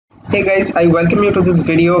Hey guys, I welcome you to this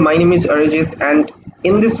video. My name is Arijit, and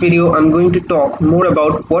in this video I'm going to talk more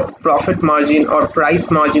about what profit margin or price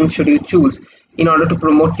margin should you choose in order to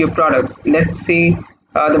promote your products. Let's say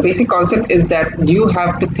the basic concept is that you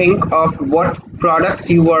have to think of what products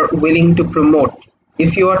you are willing to promote.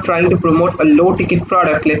 If you are trying to promote a low ticket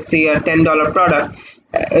product, let's say a $10 product,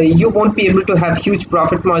 you won't be able to have huge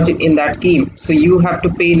profit margin in that game. So you have to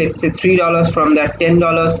pay, let's say, $3 from that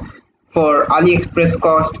 $10 for AliExpress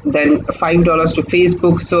cost, then $5 to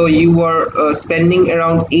Facebook. So you are spending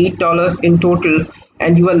around $8 in total,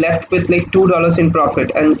 and you are left with like $2 in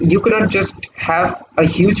profit. And you cannot just have a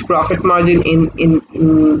huge profit margin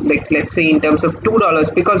in like, let's say, in terms of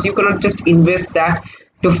 $2, because you cannot just invest that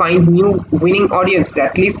to find new winning audience.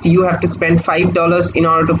 At least you have to spend $5 in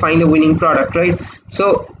order to find a winning product, right?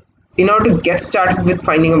 So in order to get started with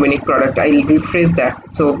finding a winning product, I'll rephrase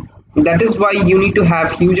that. So that is why you need to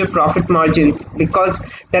have huger profit margins, because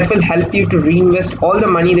that will help you to reinvest all the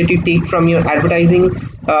money that you take from your advertising,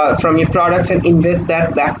 from your products, and invest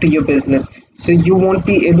that back to your business. So you won't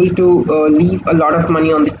be able to leave a lot of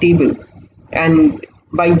money on the table. And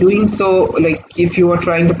by doing so, like if you are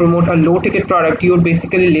trying to promote a low ticket product, you're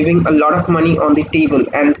basically leaving a lot of money on the table,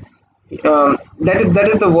 and that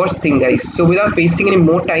is the worst thing, guys. So without wasting any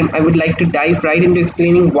more time, I would like to dive right into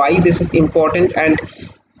explaining why this is important. And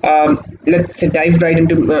let's dive right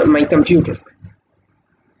into my computer.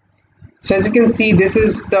 So as you can see, this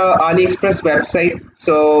is the AliExpress website.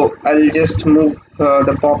 So I'll just move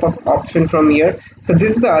the pop-up option from here. So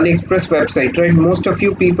this is the AliExpress website, right? Most of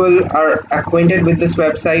you people are acquainted with this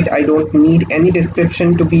website. I don't need any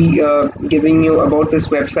description to be giving you about this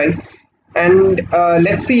website. And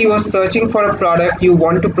let's say you are searching for a product, you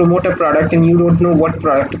want to promote a product, and you don't know what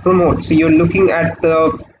product to promote. So you're looking at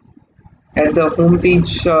the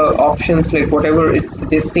homepage options, like whatever it's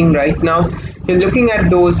suggesting right now. You're looking at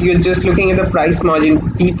those. You're just looking at the price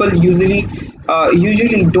margin. People usually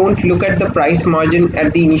don't look at the price margin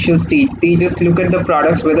at the initial stage. They just look at the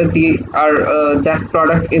products, whether they are that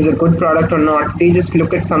product is a good product or not. They just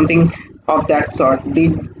look at something of that sort. They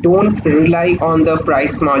don't rely on the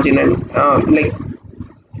price margin. And like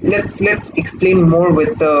let's explain more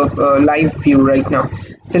with the live view right now.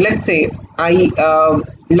 So let's say I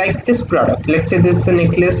like this product. Let's say this is a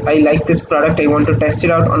necklace. I like this product. I want to test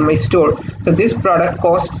it out on my store. So this product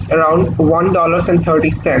costs around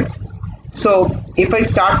 $1.30. So if I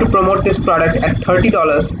start to promote this product at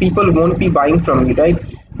 $30, people won't be buying from me, right?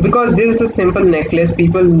 Because this is a simple necklace.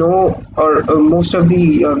 People know, or most of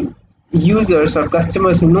the users or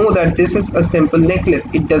customers know that this is a simple necklace.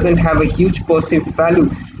 It doesn't have a huge perceived value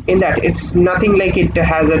in that. It's nothing like it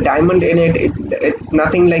has a diamond in it. It's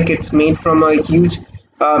nothing like it's made from a huge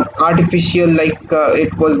artificial, like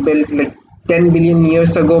it was built like 10 billion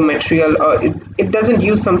years ago material. It doesn't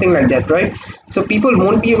use something like that, right? So people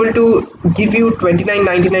won't be able to give you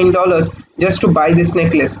 $29.99 just to buy this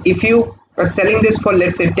necklace. If you are selling this for,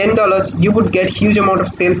 let's say, $10, you would get huge amount of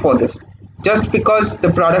sale for this, just because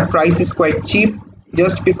the product price is quite cheap,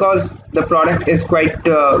 just because the product is quite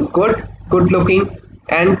good looking,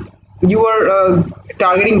 and you are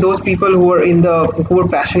targeting those people who are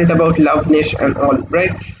passionate about love niche and all,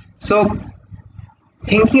 right? So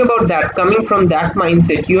thinking about that, coming from that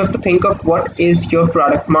mindset, you have to think of what is your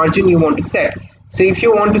product margin you want to set. So if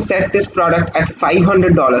you want to set this product at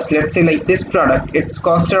 $500, let's say, like this product, it's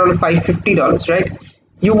cost around $550, right?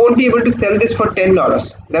 You won't be able to sell this for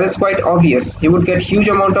 $10. That is quite obvious. You would get huge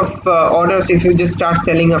amount of orders if you just start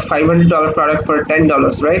selling a $500 product for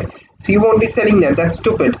 $10, right? So you won't be selling that. That's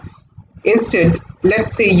stupid. Instead,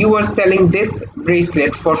 let's say you are selling this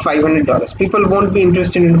bracelet for $500. People won't be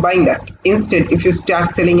interested in buying that. Instead, if you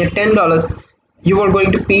start selling at $10, you are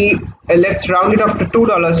going to pay, let's round it off to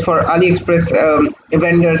 $2 for AliExpress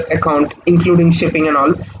vendor's account, including shipping and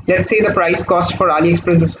all. Let's say the price cost for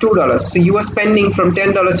AliExpress is $2. So you are spending from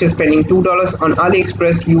 $10, you're spending $2 on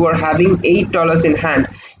AliExpress. You are having $8 in hand.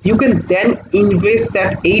 You can then invest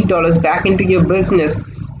that $8 back into your business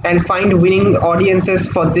and find winning audiences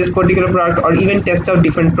for this particular product, or even test out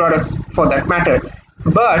different products for that matter.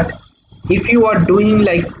 But if you are doing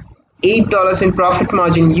like $8 in profit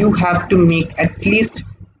margin, you have to make at least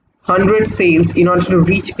 100 sales in order to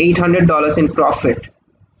reach $800 in profit.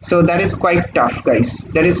 So that is quite tough, guys.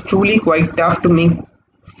 That is truly quite tough to make.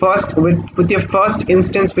 First, with your first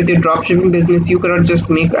instance with your dropshipping business, you cannot just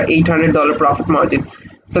make a $800 profit margin.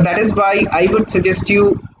 So that is why I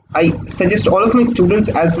suggest all of my students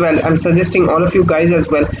as well. I'm suggesting all of you guys as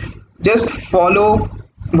well. Just follow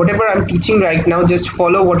whatever I'm teaching right now. Just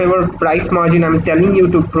follow whatever price margin I'm telling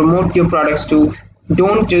you to promote your products to.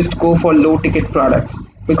 Don't just go for low ticket products.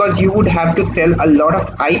 because you would have to sell a lot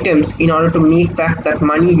of items in order to make back that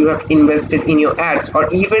money you have invested in your ads, or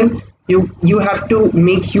even you have to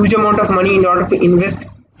make huge amount of money in order to invest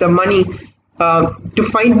the money to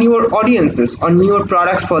find newer audiences or newer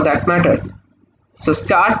products for that matter. So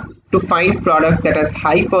start to find products that has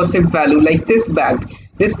high perceived value, like this bag.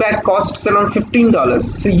 This bag costs around $15,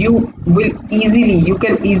 so you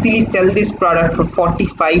can easily sell this product for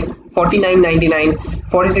 $45, $49.99,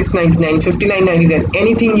 $46.99, $59.99,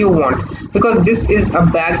 anything you want, because this is a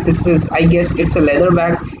bag. This is, I guess it's a leather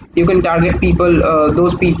bag. You can target people,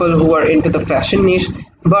 those people who are into the fashion niche,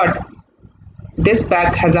 but this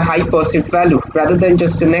bag has a high perceived value rather than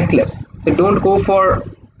just a necklace. So don't go for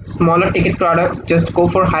smaller ticket products, just go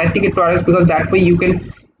for higher ticket products, because that way you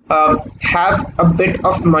can have a bit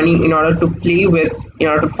of money in order to play with, in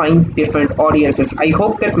order to find different audiences. I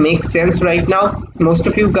hope that makes sense right now. Most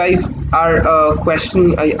of you guys are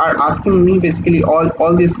asking me basically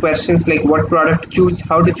all these questions, like what product to choose,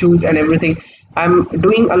 how to choose, and everything. I'm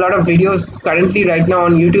doing a lot of videos currently right now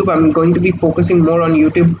on YouTube. I'm going to be focusing more on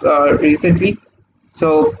YouTube recently.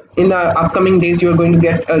 So in the upcoming days, you're going to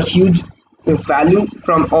get a huge value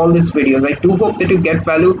from all these videos. I do hope that you get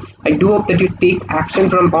value. I do hope that you take action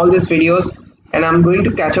from all these videos, and I'm going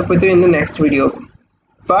to catch up with you in the next video.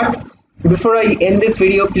 But before I end this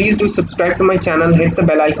video, please do subscribe to my channel, hit the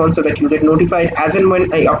bell icon so that you get notified as and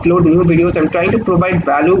when I upload new videos. I'm trying to provide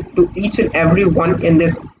value to each and every one in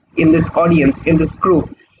this audience, in this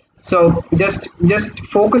group. So just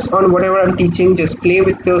focus on whatever I'm teaching. Just play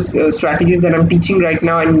with those strategies that I'm teaching right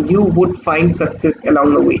now, and you would find success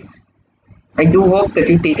along the way. I do hope that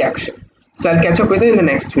you take action. So I'll catch up with you in the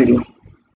next video.